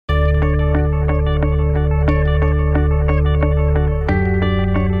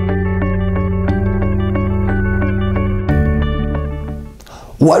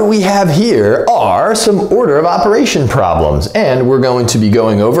What we have here are some order of operation problems, and we're going to be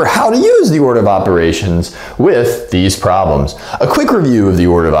going over how to use the order of operations with these problems. A quick review of the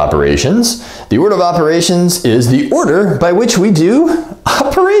order of operations. The order of operations is the order by which we do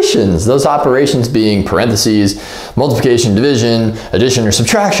operations. Those operations being parentheses, multiplication, division, addition or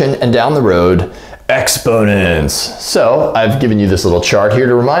subtraction, and down the road, exponents. So I've given you this little chart here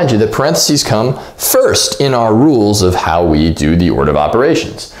to remind you that parentheses come first in our rules of how we do the order of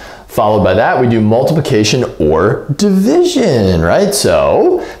operations. Followed by that, we do multiplication or division, right?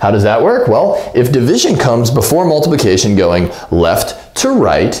 So how does that work? Well, if division comes before multiplication going left to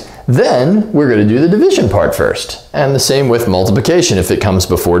right, then we're going to do the division part first. And the same with multiplication if it comes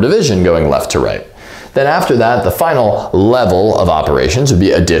before division going left to right. Then after that, the final level of operations would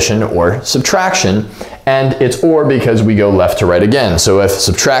be addition or subtraction, and it's or because we go left to right again. So if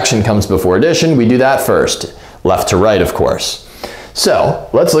subtraction comes before addition, we do that first, left to right, of course. So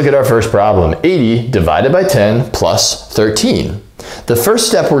let's look at our first problem, 80 divided by 10 plus 13. The first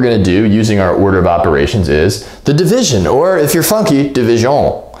step we're going to do using our order of operations is the division, or if you're funky,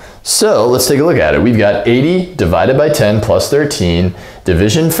 division. So let's take a look at it. We've got 80 divided by 10 plus 13,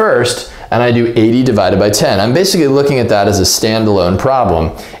 division first, and I do 80 divided by 10. I'm basically looking at that as a standalone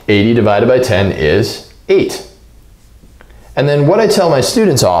problem. 80 divided by 10 is 8. And then what I tell my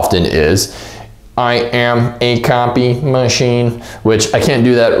students often is, I am a copy machine, which I can't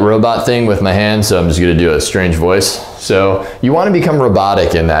do that robot thing with my hands, so I'm just going to do a strange voice. So you want to become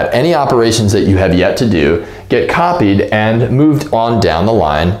robotic in that any operations that you have yet to do get copied and moved on down the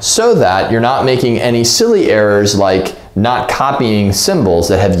line so that you're not making any silly errors like not copying symbols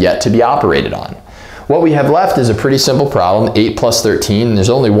that have yet to be operated on. What we have left is a pretty simple problem, 8 plus 13, and there's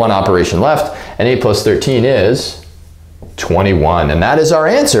only one operation left, and 8 plus 13 is 21, and that is our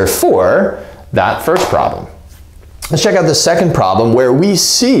answer for that first problem. Let's check out the second problem where we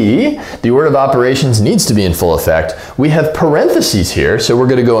see the order of operations needs to be in full effect. We have parentheses here, so we're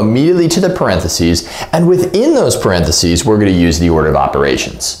going to go immediately to the parentheses, and within those parentheses, we're going to use the order of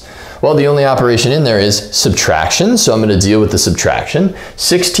operations. Well, the only operation in there is subtraction, so I'm going to deal with the subtraction.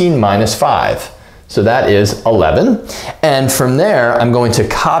 16 minus 5, so that is 11. And from there, I'm going to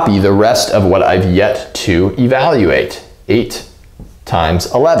copy the rest of what I've yet to evaluate. 8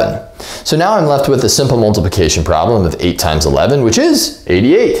 times 11. So now I'm left with a simple multiplication problem of 8 times 11, which is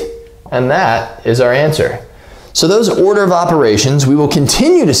 88. And that is our answer. So those order of operations we will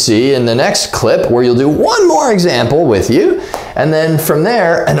continue to see in the next clip where you'll do one more example with you, and then from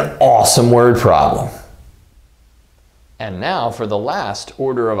there, an awesome word problem. And now for the last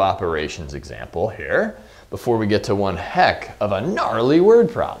order of operations example here, before we get to one heck of a gnarly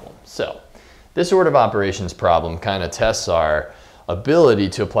word problem. So this order of operations problem kind of tests our ability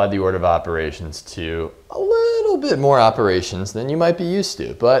to apply the order of operations to a little bit more operations than you might be used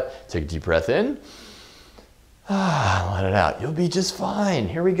to. But take a deep breath in. Let it out. You'll be just fine.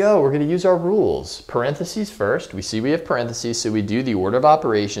 Here we go. We're going to use our rules. Parentheses first. We see we have parentheses, so we do the order of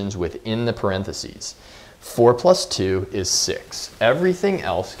operations within the parentheses. 4 plus 2 is 6. Everything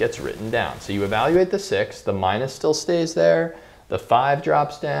else gets written down. So you evaluate the 6. The minus still stays there. The 5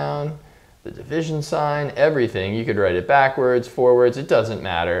 drops down. The division sign, everything. You could write it backwards, forwards. It doesn't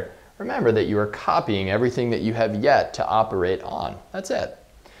matter. Remember that you are copying everything that you have yet to operate on. That's it.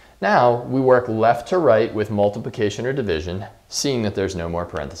 Now, we work left to right with multiplication or division, seeing that there's no more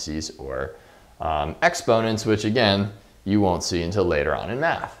parentheses or exponents, which again, you won't see until later on in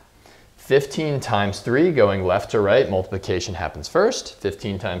math. 15 times 3, going left to right, multiplication happens first.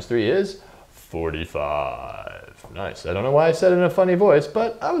 15 times 3 is 45. Nice. I don't know why I said it in a funny voice,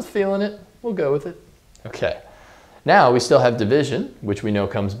 but I was feeling it. We'll go with it. Okay. Now we still have division, which we know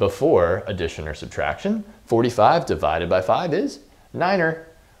comes before addition or subtraction. 45 divided by 5 is 9er.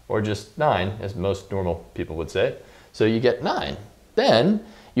 Or just 9, as most normal people would say. So you get 9. Then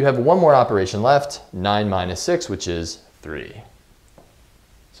you have one more operation left, 9 minus 6, which is 3.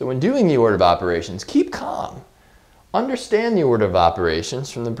 So when doing the order of operations, keep calm. Understand the order of operations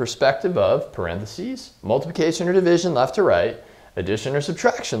from the perspective of parentheses, multiplication or division left to right, addition or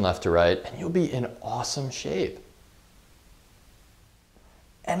subtraction left to right, and you'll be in awesome shape.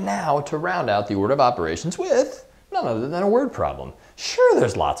 And now to round out the order of operations with none other than a word problem. Sure,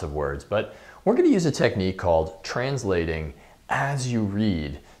 there's lots of words, but we're going to use a technique called translating as you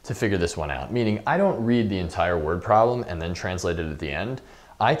read to figure this one out. Meaning I don't read the entire word problem and then translate it at the end.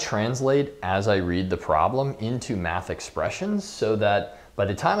 I translate as I read the problem into math expressions so that by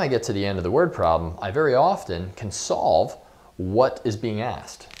the time I get to the end of the word problem, I very often can solve what is being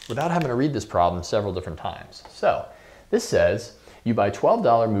asked without having to read this problem several different times. So this says, You buy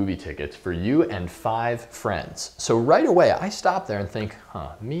 $12 movie tickets for you and 5 friends. So right away, I stop there and think,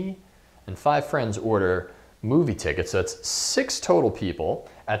 me and 5 friends order movie tickets. So that's 6 total people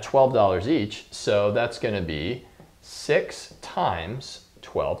at $12 each. So that's going to be 6 times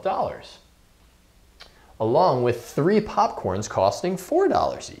 $12, along with 3 popcorns costing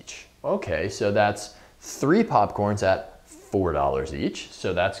 $4 each. Okay, so that's 3 popcorns at $4 each.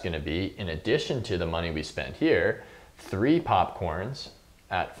 So that's going to be, in addition to the money we spent here, 3 popcorns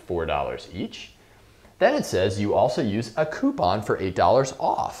at $4 each. Then it says you also use a coupon for $8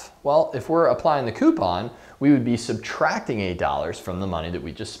 off. Well, if we're applying the coupon, we would be subtracting $8 from the money that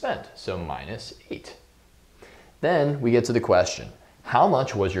we just spent, so minus 8. Then we get to the question, how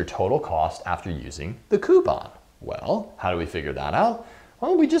much was your total cost after using the coupon? Well, how do we figure that out?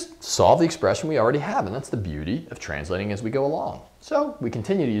 Well, we just solve the expression we already have, and that's the beauty of translating as we go along. So we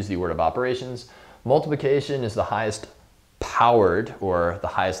continue to use the order of operations. Multiplication is the highest powered or the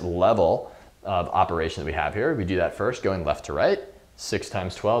highest level of operation that we have here. We do that first going left to right. 6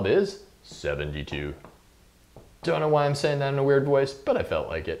 times 12 is 72. Don't know why I'm saying that in a weird voice, but I felt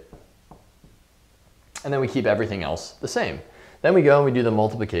like it. And then we keep everything else the same. Then we go and we do the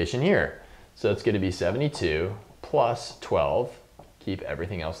multiplication here. So it's going to be 72 plus 12, keep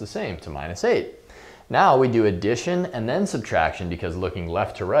everything else the same, to minus 8. Now we do addition and then subtraction, because looking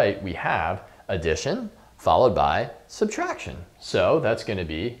left to right, we have addition followed by subtraction. So that's going to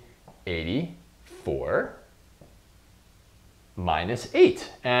be 84 minus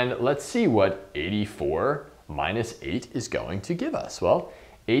 8. And let's see what 84 minus 8 is going to give us. Well,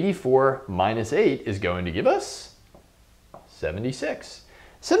 84 minus 8 is going to give us 76.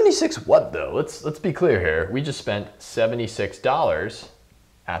 76 what though? Let's be clear here. We just spent $76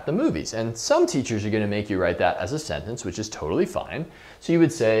 at the movies. And some teachers are going to make you write that as a sentence, which is totally fine. So you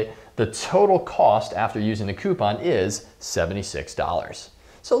would say the total cost after using the coupon is $76.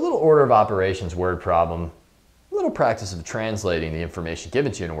 So a little order of operations word problem, a little practice of translating the information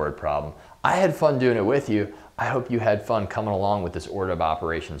given to you in a word problem. I had fun doing it with you. I hope you had fun coming along with this order of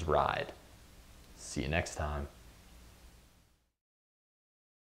operations ride. See you next time.